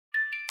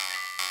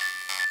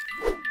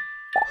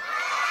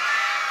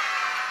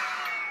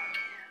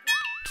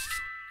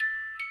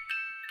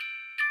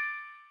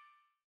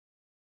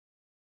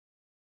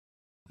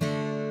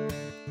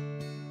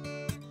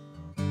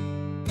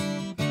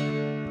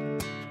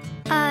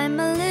I'm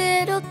a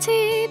little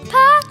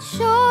teapot,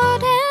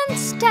 short and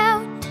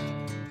stout.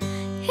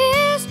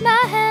 Here's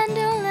my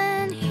handle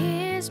and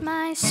here's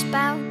my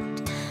spout.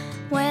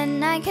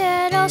 When I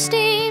get all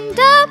steamed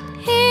up,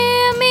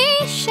 hear me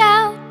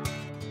shout.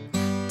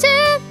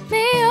 Tip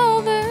me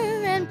over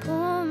and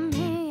pour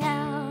me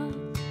out.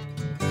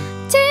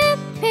 Tip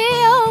me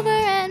over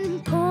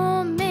and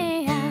pour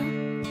me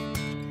out.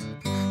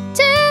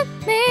 Tip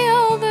me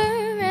over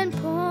and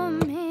pour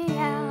me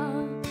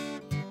out.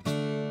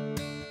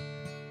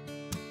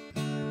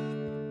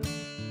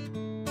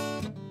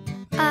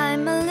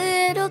 I'm a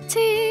little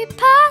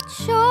teapot,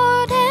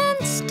 short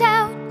and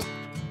stout.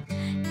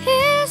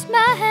 Here's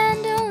my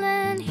handle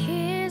and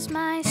here's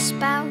my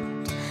spout.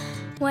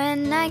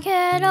 When I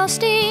get all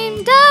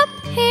steamed up,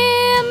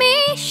 hear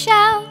me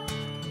shout.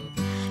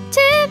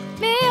 Tip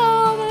me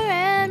over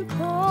and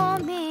pour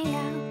me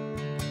out.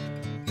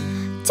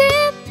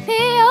 Tip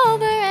me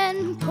over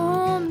and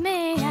pour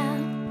me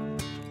out.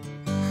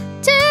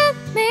 Tip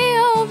me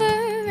over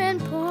and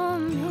pour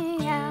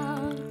me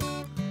out.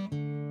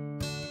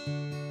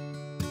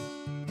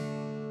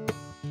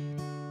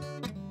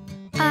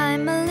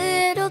 I'm a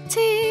little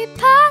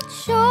teapot,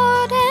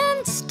 short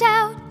and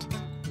stout.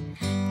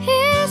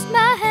 Here's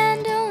my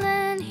handle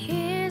and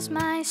here's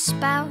my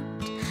spout.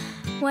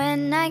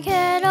 When I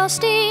get all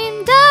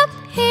steamed up,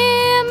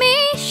 hear me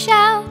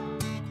shout.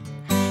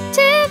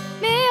 Tip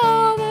me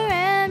over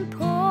and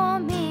pour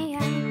me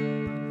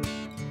out.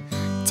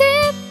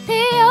 Tip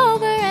me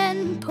over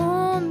and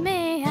pour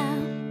me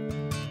out.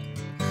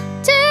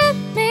 Tip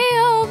me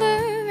over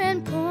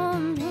and pour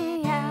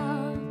me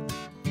out.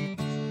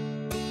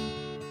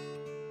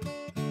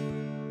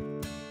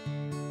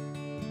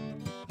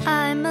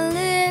 I'm a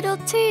little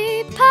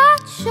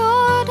teapot,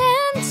 short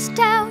and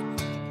stout.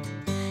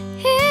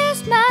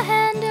 Here's my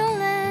handle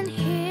and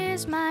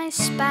here's my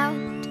spout.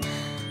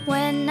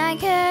 When I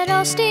get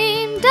all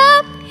steamed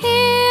up,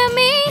 hear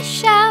me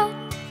shout.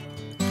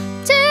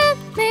 Tip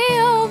me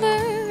over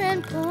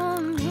and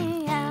pour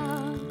me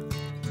out.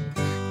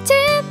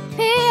 Tip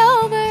me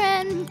over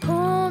and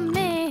pour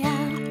me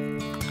out.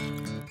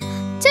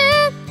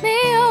 Tip me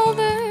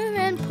over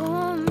and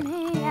pour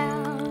me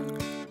out.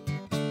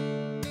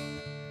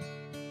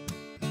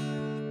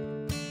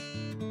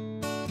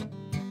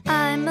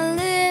 I'm a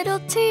little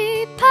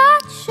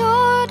teapot,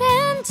 short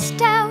and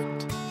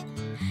stout.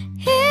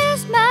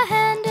 Here's my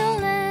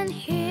handle and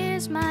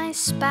here's my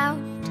spout.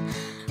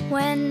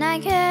 When I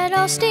get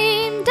all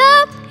steamed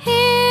up,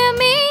 hear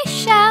me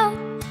shout.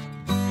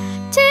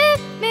 Tip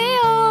me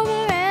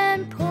over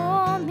and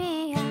pour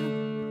me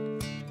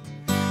out.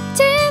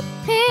 Tip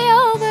me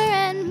over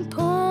and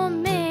pour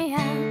me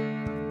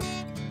out.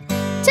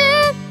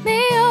 Tip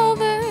me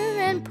over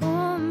and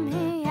pour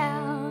me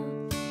out.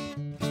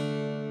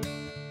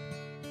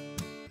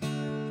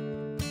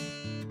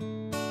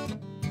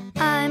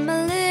 I'm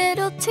a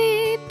little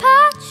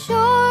teapot,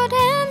 short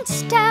and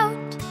stout.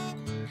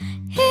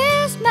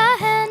 Here's my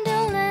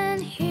handle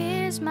and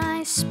here's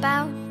my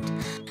spout.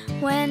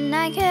 When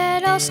I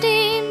get all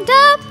steamed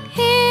up,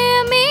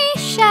 hear me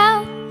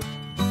shout.